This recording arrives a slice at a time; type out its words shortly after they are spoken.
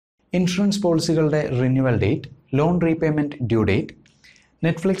Insurance പോളിസികളുടെ renewal date, loan repayment due date,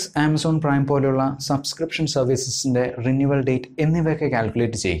 Netflix, Amazon prime പോലെയുള്ള subscription സർവീസസിൻ്റെ renewal date എന്നിവയൊക്കെ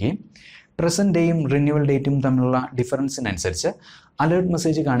calculate ചെയ്യുകയും present ഡേയും renewal ഡേറ്റും തമ്മിലുള്ള ഡിഫറൻസിനനുസരിച്ച് alert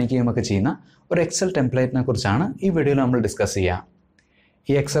message കാണിക്കുകയുമൊക്കെ ചെയ്യുന്ന ഒരു എക്സൽ ടെംപ്ലേറ്റിനെ കുറിച്ചാണ് ഈ വീഡിയോയിൽ നമ്മൾ ഡിസ്കസ് ചെയ്യുക.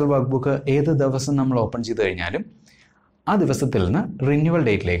 ഈ എക്സൽ വർക്ക് ബുക്ക് ഏത് ദിവസം നമ്മൾ ഓപ്പൺ ചെയ്ത് കഴിഞ്ഞാലും ആ ദിവസത്തിൽ നിന്ന് റിന്യൂവൽ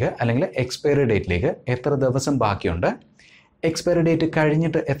ഡേറ്റിലേക്ക് അല്ലെങ്കിൽ എക്സ്പയറി ഡേറ്റിലേക്ക് എത്ര ദിവസം ബാക്കിയുണ്ട്, എക്സ്പയറി ഡേറ്റ്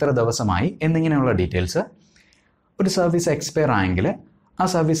കഴിഞ്ഞിട്ട് എത്ര ദിവസമായി എന്നിങ്ങനെയുള്ള ഡീറ്റെയിൽസ്, ഒരു സർവീസ് എക്സ്പയർ ആയെങ്കിൽ ആ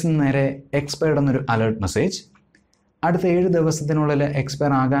സർവീസിൽ നിന്ന് നേരെ എക്സ്പയർഡ് എന്നൊരു അലേർട്ട് മെസ്സേജ്, അടുത്ത 7 ദിവസത്തിനുള്ളിൽ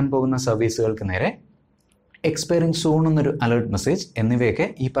എക്സ്പയർ ആകാൻ പോകുന്ന സർവീസുകൾക്ക് നേരെ എക്സ്പയറിംഗ് സൂൺ എന്നൊരു അലേർട്ട് മെസ്സേജ് എന്നിവയൊക്കെ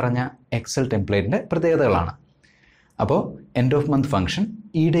ഈ പറഞ്ഞ എക്സൽ ടെംപ്ലേറ്റിൻ്റെ പ്രത്യേകതകളാണ്. അപ്പോൾ end of month function,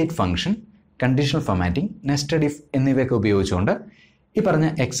 E date function, conditional formatting, nested if എന്നിവയൊക്കെ ഉപയോഗിച്ചുകൊണ്ട് ഈ പറഞ്ഞ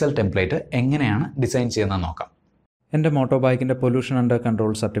എക്സൽ ടെംപ്ലേറ്റ് എങ്ങനെയാണ് ഡിസൈൻ ചെയ്യുന്നത് നോക്കാം. എൻ്റെ മോട്ടോർ ബൈക്കിൻ്റെ പൊല്യൂഷൻ അണ്ടർ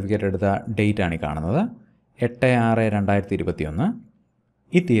കൺട്രോൾ സർട്ടിഫിക്കറ്റ് എടുത്ത ഡേറ്റ് ആണ് ഈ കാണുന്നത്. 8/6/2021.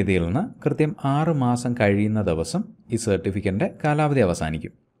 ഈ തീയതിയിൽ നിന്ന് കൃത്യം 6 മാസം കഴിയുന്ന ദിവസം ഈ സർട്ടിഫിക്കറ്റിൻ്റെ കാലാവധി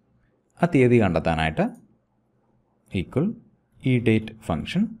അവസാനിക്കും. ആ തീയതി കണ്ടെത്താനായിട്ട് equal E date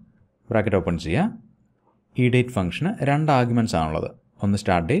function bracket open ചെയ്യുക. ഇ ഡേറ്റ് ഫംഗ്ഷന് 2 ആർഗ്യുമെൻറ്റ്സ് ആണുള്ളത്. ഒന്ന്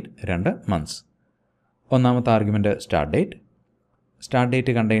സ്റ്റാർട്ട് ഡേറ്റ്, 2 മന്ത്സ്. ഒന്നാമത്തെ argument start date. Start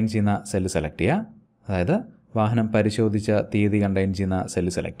date contain ചെയ്യുന്ന സെല്ല് സെലക്ട് ചെയ്യുക. അതായത് വാഹനം പരിശോധിച്ച തീയതി കണ്ടെയ്ൻ ചെയ്യുന്ന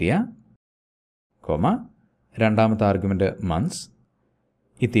സെല്ല് സെലക്ട് ചെയ്യുക, കോമ. രണ്ടാമത്തെ ആർഗ്യുമെൻറ്റ് മന്ത്സ്.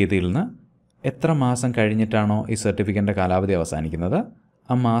 ഈ തീയതിയിൽ നിന്ന് എത്ര മാസം കഴിഞ്ഞിട്ടാണോ ഈ സർട്ടിഫിക്കറ്റിൻ്റെ കാലാവധി അവസാനിക്കുന്നത്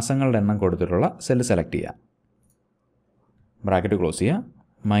ആ മാസങ്ങളുടെ എണ്ണം കൊടുത്തിട്ടുള്ള സെല്ല് സെലക്ട് ചെയ്യുക, ബ്രാക്കറ്റ് ക്ലോസ് ചെയ്യുക,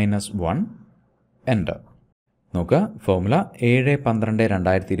 -1 എൻ്റർ. നോക്കുക, ഫോർമുല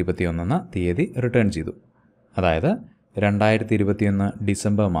 7/12/2021 എന്ന തീയതി റിട്ടേൺ ചെയ്തു. അതായത് 2021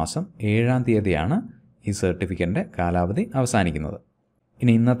 ഡിസംബർ മാസം 7-ാം തീയതിയാണ് ഈ സർട്ടിഫിക്കറ്റിൻ്റെ കാലാവധി അവസാനിക്കുന്നത്.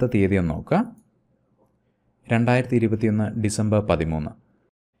 ഇനി ഇന്നത്തെ തീയതി ഒന്ന് നോക്കുക, 2021 ഡിസംബർ 13.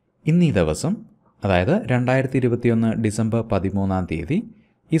 ഇന്ന് ഈ ദിവസം, അതായത് 2021 ഡിസംബർ 13-ാം തീയതി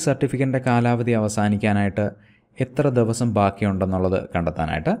ഈ സർട്ടിഫിക്കറ്റിൻ്റെ കാലാവധി അവസാനിക്കാനായിട്ട് എത്ര ദിവസം ബാക്കിയുണ്ടെന്നുള്ളത്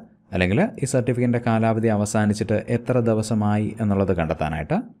കണ്ടെത്താനായിട്ട്, അല്ലെങ്കിൽ ഈ സർട്ടിഫിക്കറ്റിൻ്റെ കാലാവധി അവസാനിച്ചിട്ട് എത്ര ദിവസമായി എന്നുള്ളത്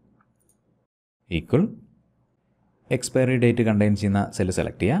കണ്ടെത്താനായിട്ട് ഈക്വൽ എക്സ്പയറി ഡേറ്റ് കണ്ടെയ്ൻ ചെയ്യുന്ന സെല്ല്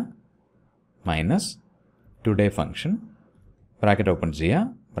സെലക്ട് ചെയ്യുക, minus today function bracket open ചെയ്യുക,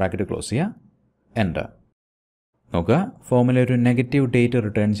 ബ്രാക്കറ്റ് ക്ലോസ് ചെയ്യുക, എൻ്റർ. നോക്കുക, ഫോമിൽ ഒരു നെഗറ്റീവ് ഡേറ്റ്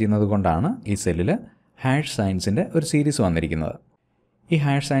റിട്ടേൺ ചെയ്യുന്നത് കൊണ്ടാണ് ഈ സെല്ലിൽ ഹാഷ് സൈൻസിൻ്റെ ഒരു സീരീസ് വന്നിരിക്കുന്നത്. ഈ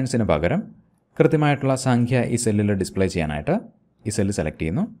ഹാഷ് സൈൻസിന് പകരം കൃത്യമായിട്ടുള്ള സംഖ്യ ഈ സെല്ലിൽ ഡിസ്പ്ലേ ചെയ്യാനായിട്ട് ഈ സെല്ല് സെലക്ട്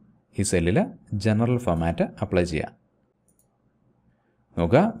ചെയ്യുന്നു. ഈ സെല്ലിൽ ജനറൽ ഫോമാറ്റ് അപ്ലൈ ചെയ്യുക.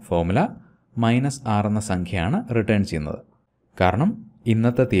 നോക്കുക, ഫോമുല -6 എന്ന സംഖ്യയാണ് റിട്ടേൺ ചെയ്യുന്നത്. കാരണം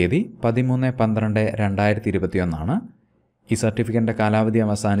ഇന്നത്തെ തീയതി 13/12/2021. ഈ സർട്ടിഫിക്കറ്റിൻ്റെ കാലാവധി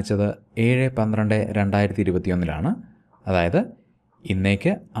അവസാനിച്ചത് 7/12/2021. അതായത്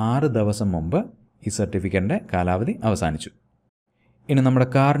ഇന്നേക്ക് 6 ദിവസം മുമ്പ് ഈ സർട്ടിഫിക്കറ്റിൻ്റെ കാലാവധി അവസാനിച്ചു. ഇനി നമ്മുടെ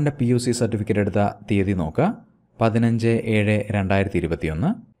കാറിൻ്റെ PUC സർട്ടിഫിക്കറ്റ് എടുത്ത തീയതി നോക്കുക, 15/7/2021.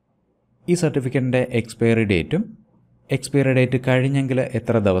 ഈ സർട്ടിഫിക്കറ്റിൻ്റെ എക്സ്പയറി ഡേറ്റും എക്സ്പയറി ഡേറ്റ് കഴിഞ്ഞെങ്കിൽ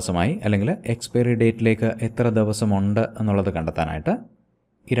എത്ര ദിവസമായി, അല്ലെങ്കിൽ എക്സ്പയറി ഡേറ്റിലേക്ക് എത്ര ദിവസമുണ്ട് എന്നുള്ളത് കണ്ടെത്താനായിട്ട്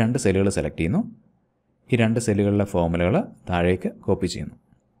ഈ 2 സെല്ലുകൾ സെലക്ട് ചെയ്യുന്നു. ഈ 2 സെല്ലുകളിലെ ഫോമുലകൾ താഴേക്ക് കോപ്പി ചെയ്യുന്നു.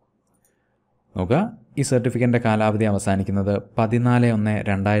 നോക്കുക, ഈ സർട്ടിഫിക്കറ്റിൻ്റെ കാലാവധി അവസാനിക്കുന്നത്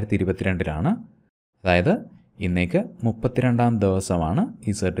 14/1/2022. അതായത് ഇന്നേക്ക് 32-ാം ദിവസമാണ്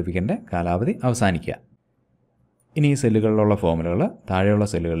ഈ സർട്ടിഫിക്കറ്റിൻ്റെ കാലാവധി അവസാനിക്കുക. ഇനി ഈ സെല്ലുകളിലുള്ള ഫോമുലകൾ താഴെയുള്ള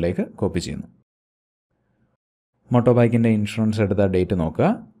സെല്ലുകളിലേക്ക് കോപ്പി ചെയ്യുന്നു. മോട്ടോർ ബൈക്കിൻ്റെ ഇൻഷുറൻസ് എടുത്ത ഡേറ്റ് നോക്കുക,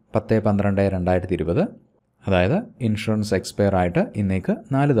 10/12/2020. അതായത് ഇൻഷുറൻസ് എക്സ്പയർ ആയിട്ട് ഇന്നേക്ക്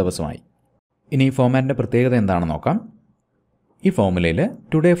 4 ദിവസമായി. ഇനി ഈ ഫോമാറ്റിൻ്റെ പ്രത്യേകത എന്താണെന്ന് നോക്കാം. ഈ ഫോമുലയിൽ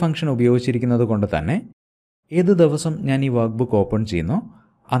ടുഡേ ഫംഗ്ഷൻ ഉപയോഗിച്ചിരിക്കുന്നത് കൊണ്ട് തന്നെ ഏത് ദിവസം ഞാൻ ഈ വർക്ക് ബുക്ക് ഓപ്പൺ ചെയ്യുന്നോ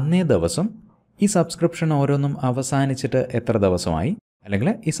അന്നേ ദിവസം ഈ സബ്സ്ക്രിപ്ഷൻ ഓരോന്നും അവസാനിച്ചിട്ട് എത്ര ദിവസമായി, അല്ലെങ്കിൽ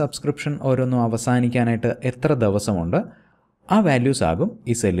ഈ സബ്സ്ക്രിപ്ഷൻ ഓരോന്നും അവസാനിക്കാനായിട്ട് എത്ര ദിവസമുണ്ട് ആ വാല്യൂസ് ആകും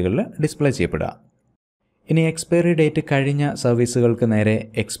ഈ സെല്ലുകളിൽ ഡിസ്പ്ലേ ചെയ്യപ്പെടുക. ഇനി എക്സ്പയറി ഡേറ്റ് കഴിഞ്ഞ സർവീസുകൾക്ക് നേരെ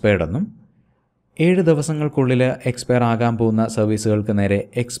എക്സ്പയർഡ് എന്നും 7 ദിവസങ്ങൾക്കുള്ളിൽ എക്സ്പയർ ആകാൻ പോകുന്ന സർവീസുകൾക്ക് നേരെ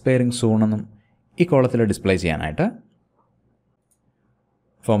എക്സ്പയറിംഗ് സൂൺ എന്നും ഈ കോളത്തിൽ ഡിസ്പ്ലേ ചെയ്യാനായിട്ട്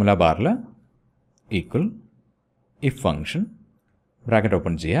ഫോമുല ബാറിൽ equal if function bracket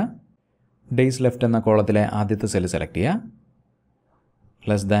open ചെയ്യുക, ഡേയ്സ് ലെഫ്റ്റ് എന്ന കോളത്തിലെ ആദ്യത്തെ സെല്ല് സെലക്ട് ചെയ്യുക,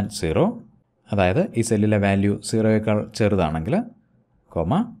 <0, അതായത് ഈ സെല്ലിലെ വാല്യൂ 0യേക്കാൾ ചെറുതാണെങ്കിൽ,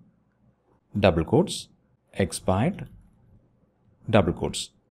 comma, double quotes, expired, double quotes.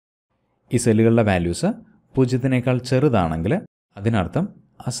 ഈ സെല്ലുകളുടെ വാല്യൂസ് 0-നേക്കാൾ ചെറുതാണെങ്കിൽ അതിനർത്ഥം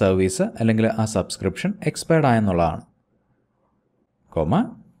ആ സർവീസ് അല്ലെങ്കിൽ ആ subscription expired ആയെന്നുള്ളതാണ്, comma,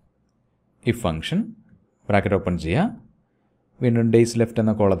 if function bracket open ചെയ്യുക. വീണ്ടും ഡേയ്സ് ലെഫ്റ്റ്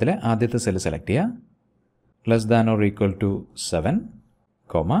എന്ന കോളത്തിലെ ആദ്യത്തെ സെല്ല് സെലക്ട് ചെയ്യുക. Less than or equal to 7,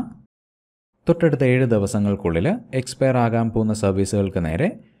 തൊട്ടടുത്ത 7 ദിവസങ്ങൾക്കുള്ളിൽ എക്സ്പയർ ആകാൻ പോകുന്ന സർവീസുകൾക്ക് നേരെ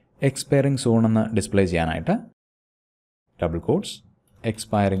എക്സ്പയറിംഗ് സൂൺ എന്ന് ഡിസ്പ്ലേ ചെയ്യാനായിട്ട് double quotes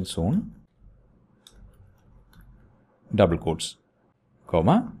expiring soon double quotes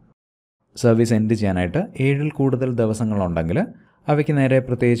service end ചെയ്യാനായിട്ട് 7ൽ കൂടുതൽ ദിവസങ്ങളുണ്ടെങ്കിൽ അവയ്ക്ക് നേരെ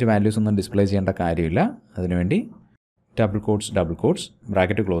പ്രത്യേകിച്ച് വാല്യൂസ് ഒന്നും ഡിസ്പ്ലേ ചെയ്യേണ്ട കാര്യമില്ല. അതിനുവേണ്ടി ഡബിൾ കോട്ട്സ്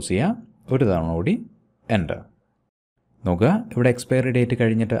ബ്രാക്കറ്റ് ക്ലോസ് ചെയ്യുക. ഒരു തവണ കൂടി എൻ്റർ. നോക്കുക, ഇവിടെ എക്സ്പയറി ഡേറ്റ്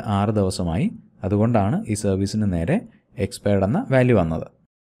കഴിഞ്ഞിട്ട് 6 ദിവസമായി. അതുകൊണ്ടാണ് ഈ സർവീസിന് നേരെ എക്സ്പയർഡ് എന്ന വാല്യൂ വന്നത്.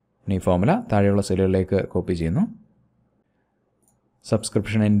 ഇനി ഈ ഫോർമുല താഴെയുള്ള സെല്ലുകളിലേക്ക് കോപ്പി ചെയ്യുന്നു.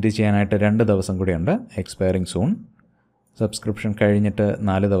 സബ്സ്ക്രിപ്ഷൻ എൻഡ് ചെയ്യാനായിട്ട് 2 ദിവസം കൂടിയുണ്ട്. Expiring soon. സബ്സ്ക്രിപ്ഷൻ കഴിഞ്ഞിട്ട്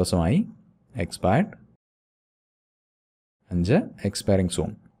 4 ദിവസമായി. എക്സ്പയർഡ്. 5 expiring soon.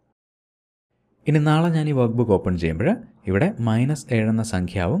 ഇനി നാളെ ഞാൻ ഈ വർക്ക് ബുക്ക് ഓപ്പൺ ചെയ്യുമ്പോൾ ഇവിടെ -7 എന്ന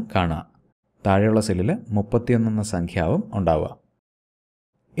സംഖ്യാവും കാണുക. താഴെയുള്ള സെല്ലിൽ 31 എന്ന സംഖ്യാവും ഉണ്ടാവുക.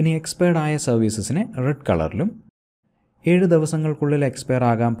 ഇനി എക്സ്പയർഡ് ആയ സർവീസസിനെ റെഡ് കളറിലും 7 ദിവസങ്ങൾക്കുള്ളിൽ എക്സ്പയർ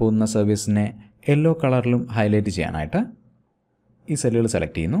ആകാൻ പോകുന്ന സർവീസിനെ യെല്ലോ കളറിലും ഹൈലൈറ്റ് ചെയ്യാനായിട്ട് ഈ സെല്ലുകൾ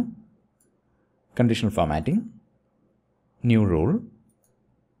സെലക്ട് ചെയ്യുന്നു. Conditional formatting, new rule,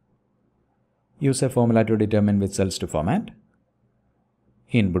 use A formula to determine which cells to format.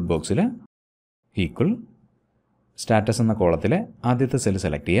 ഈ ഇൻപുട്ട് ബോക്സിൽ ഈക്വൽ സ്റ്റാറ്റസ് എന്ന കോളത്തിലെ ആദ്യത്തെ സെല്ല്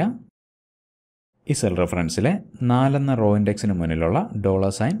സെലക്ട് ചെയ്യുക. ഈ സെൽ റെഫറൻസിലെ 4 എന്ന റോ ഇൻഡെക്സിന് മുന്നിലുള്ള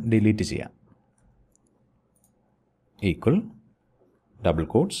 $സൈൻ ഡിലീറ്റ് ചെയ്യാം. Equal double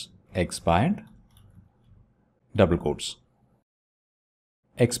quotes expired double quotes.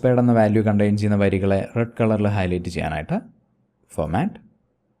 Expired എന്ന വാല്യൂ കണ്ടെയ്ൻ ചെയ്യുന്ന വരികളെ റെഡ് കളറിൽ ഹൈലൈറ്റ് ചെയ്യാനായിട്ട് ഫോർമാറ്റ്,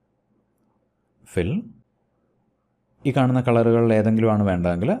 ഫിൽ. ഈ കാണുന്ന കളറുകളിൽ ഏതെങ്കിലുമാണ്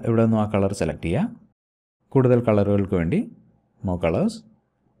വേണ്ടതെങ്കിൽ ഇവിടെ നിന്നും ആ കളർ സെലക്ട് ചെയ്യുക. കൂടുതൽ കളറുകൾക്ക് വേണ്ടി മോ കളേഴ്സ്.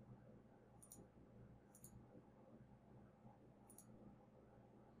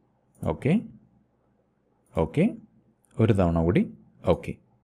 ഓക്കെ. ഒരു തവണ കൂടി ഓക്കെ.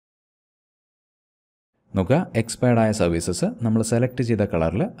 നോക്കുക, എക്സ്പയർഡ് ആയ സർവീസസ് നമ്മൾ സെലക്ട് ചെയ്ത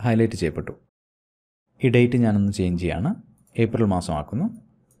കളറിൽ ഹൈലൈറ്റ് ചെയ്യപ്പെട്ടു. ഈ ഡേറ്റ് ഞാനൊന്ന് ചേഞ്ച് ചെയ്യാണ്. ഏപ്രിൽ മാസമാക്കുന്നു.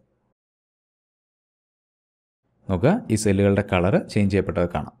 നോക്കുക, ഈ സെല്ലുകളുടെ കളറ് ചേഞ്ച് ചെയ്യപ്പെട്ടത്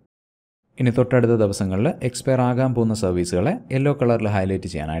കാണാം. ഇനി തൊട്ടടുത്ത ദിവസങ്ങളിൽ എക്സ്പയർ ആകാൻ പോകുന്ന സർവീസുകളെ യെല്ലോ കളറിൽ ഹൈലൈറ്റ്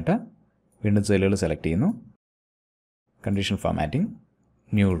ചെയ്യാനായിട്ട് വീണ്ടും സെല്ലുകൾ സെലക്ട് ചെയ്യുന്നു. Conditional formatting,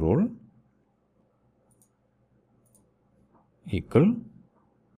 new rule, equal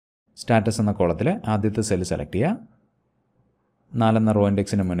status എന്ന കോളത്തിലെ ആദ്യത്തെ സെല്ല് സെലക്ട് ചെയ്യുക. 4 എന്ന റോ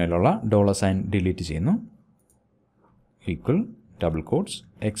ഇൻഡെക്സിന് മുന്നിലുള്ള $സൈൻ ഡിലീറ്റ് ചെയ്യുന്നു. Equal double quotes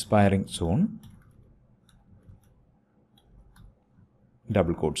expiring soon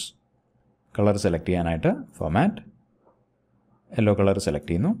double quotes. Colour select ചെയ്യാനായിട്ട് ഫോർമാറ്റ്, യെല്ലോ കളർ സെലക്ട്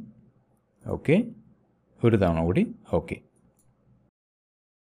ചെയ്യുന്നു. ഓക്കെ. ഒരു തവണ കൂടി ഓക്കെ.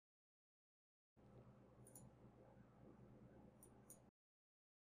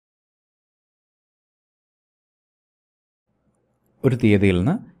 ഒരു തീയതിയിൽ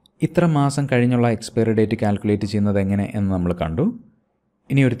നിന്ന് ഇത്ര മാസം കഴിഞ്ഞുള്ള എക്സ്പയറി ഡേറ്റ് കാൽക്കുലേറ്റ് ചെയ്യുന്നത് എങ്ങനെ എന്ന് നമ്മൾ കണ്ടു.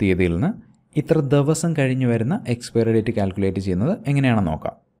 ഇനി ഒരു തീയതിയിൽ നിന്ന് ഇത്ര ദിവസം കഴിഞ്ഞ് വരുന്ന എക്സ്പയറി ഡേറ്റ് കാൽക്കുലേറ്റ് ചെയ്യുന്നത് എങ്ങനെയാണെന്ന്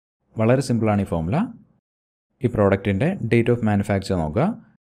നോക്കാം. വളരെ സിമ്പിളാണ് ഈ ഫോർമുല. ഈ പ്രോഡക്റ്റിൻ്റെ ഡേറ്റ് ഓഫ് മാനുഫാക്ചർ നോക്കുക.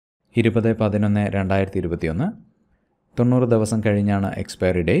 20/11/2021. 90 ദിവസം കഴിഞ്ഞാണ്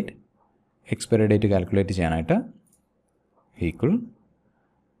expiry date. Expiry date calculate ചെയ്യാനായിട്ട് equal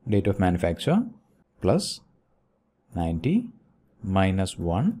date of manufacture plus 90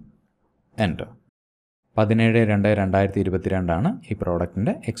 -1 enter. 17/2/2022 ഈ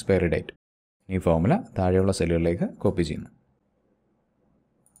പ്രോഡക്റ്റിൻ്റെ എക്സ്പയറി ഡേറ്റ്. ഈ ഫോർമുല താഴെയുള്ള സെല്ലുകളിലേക്ക് കോപ്പി ചെയ്യുന്നു.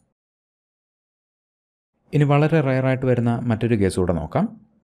 ഇനി വളരെ റയറായിട്ട് വരുന്ന മറ്റൊരു കേസ് കൂടെ നോക്കാം.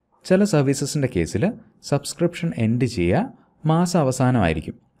 ചില സർവീസസിൻ്റെ കേസിൽ സബ്സ്ക്രിപ്ഷൻ എൻഡ് ചെയ്യുക മാസം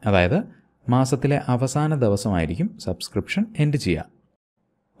അവസാനമായിരിക്കും. അതായത് മാസത്തിലെ അവസാന ദിവസമായിരിക്കും സബ്സ്ക്രിപ്ഷൻ എൻഡ് ചെയ്യുക.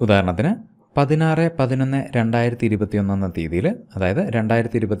 ഉദാഹരണത്തിന് 16/11/2021 എന്ന തീയതിയിൽ, അതായത്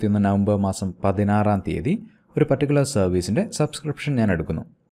 2021 നവംബർ മാസം 16-ാം തീയതി ഒരു പർട്ടിക്കുലർ സർവീസിൻ്റെ സബ്സ്ക്രിപ്ഷൻ ഞാൻ എടുക്കുന്നു.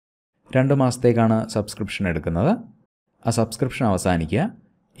 2 മാസത്തേക്കാണ് സബ്സ്ക്രിപ്ഷൻ എടുക്കുന്നത്. ആ സബ്സ്ക്രിപ്ഷൻ അവസാനിക്കുക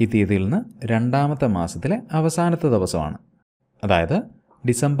ഈ തീയതിയിൽ നിന്ന് 2ാമത്തെ മാസത്തിലെ അവസാനത്തെ ദിവസമാണ്. അതായത്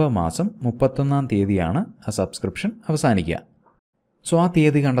ഡിസംബർ മാസം 31-ാം തീയതിയാണ് ആ സബ്സ്ക്രിപ്ഷൻ അവസാനിക്കുക. സോ ആ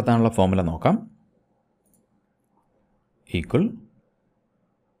തീയതി കണ്ടെത്താനുള്ള ഫോർമുല നോക്കാം. Equal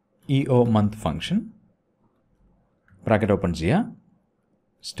EO month function bracket open ചെയ്യുക.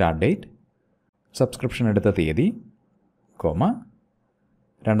 സ്റ്റാർട്ട് ഡേറ്റ് സബ്സ്ക്രിപ്ഷൻ എടുത്ത തീയതി, കോമ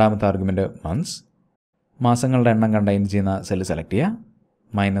 2ാമത്തെ ആർഗ്യുമെൻറ്റ് മന്ത്സ്. മാസങ്ങളുടെ എണ്ണം കണ്ടെയ്ൻ ചെയ്യുന്ന സെല്ല് സെലക്ട് ചെയ്യുക.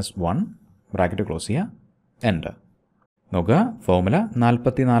 -1 ബ്രാക്കറ്റ് ക്ലോസ് ചെയ്യുക, എൻ്റർ. നോക്കുക, ഫോർമുല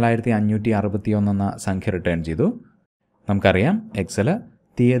 44,561 എന്ന സംഖ്യ റിട്ടേൺ ചെയ്തു. നമുക്കറിയാം എക്സൽ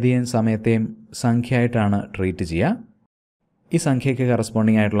തീയതിയും സമയത്തെയും സംഖ്യയായിട്ടാണ് ട്രീറ്റ് ചെയ്യുക. ഈ സംഖ്യയ്ക്ക്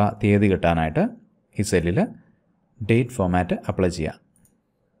കറസ്പോണ്ടിങ് ആയിട്ടുള്ള തീയതി കിട്ടാനായിട്ട് ഈ സെല്ലിൽ ഡേറ്റ് ഫോമാറ്റ് അപ്ലൈ ചെയ്യുക.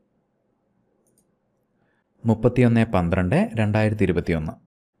 31/12/2021,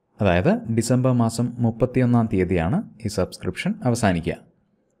 അതായത് ഡിസംബർ മാസം 31-ാം തീയതിയാണ് ഈ സബ്സ്ക്രിപ്ഷൻ അവസാനിക്കുക.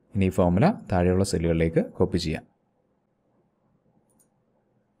 ഇനി ഈ ഫോർമുല താഴെയുള്ള സെല്ലുകളിലേക്ക് കോപ്പി ചെയ്യാം.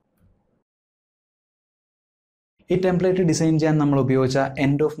 ഈ ടെംപ്ലേറ്റ് ഡിസൈൻ ചെയ്യാൻ നമ്മൾ ഉപയോഗിച്ച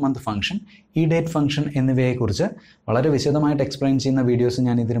എൻഡ് ഓഫ് മന്ത് ഫംഗ്ഷൻ, ഈ ഡേറ്റ് ഫംഗ്ഷൻ എന്നിവയെക്കുറിച്ച് വളരെ വിശദമായിട്ട് എക്സ്പ്ലെയിൻ ചെയ്യുന്ന വീഡിയോസ്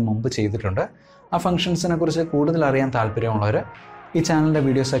ഞാൻ ഇതിനു മുമ്പ് ചെയ്തിട്ടുണ്ട്. ആ ഫംഗ്ഷൻസിനെ കുറിച്ച് കൂടുതൽ അറിയാൻ താല്പര്യമുള്ളവർ ഈ ചാനലിൻ്റെ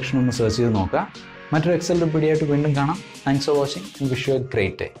വീഡിയോ സെക്ഷൻ ഒന്ന് സെർച്ച് ചെയ്ത് നോക്കുക. മറ്റൊരു എക്സൽ വീഡിയോ ആയിട്ട് വീണ്ടും കാണാം. Thanks for watching and wish you A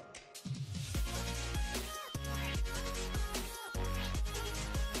great day.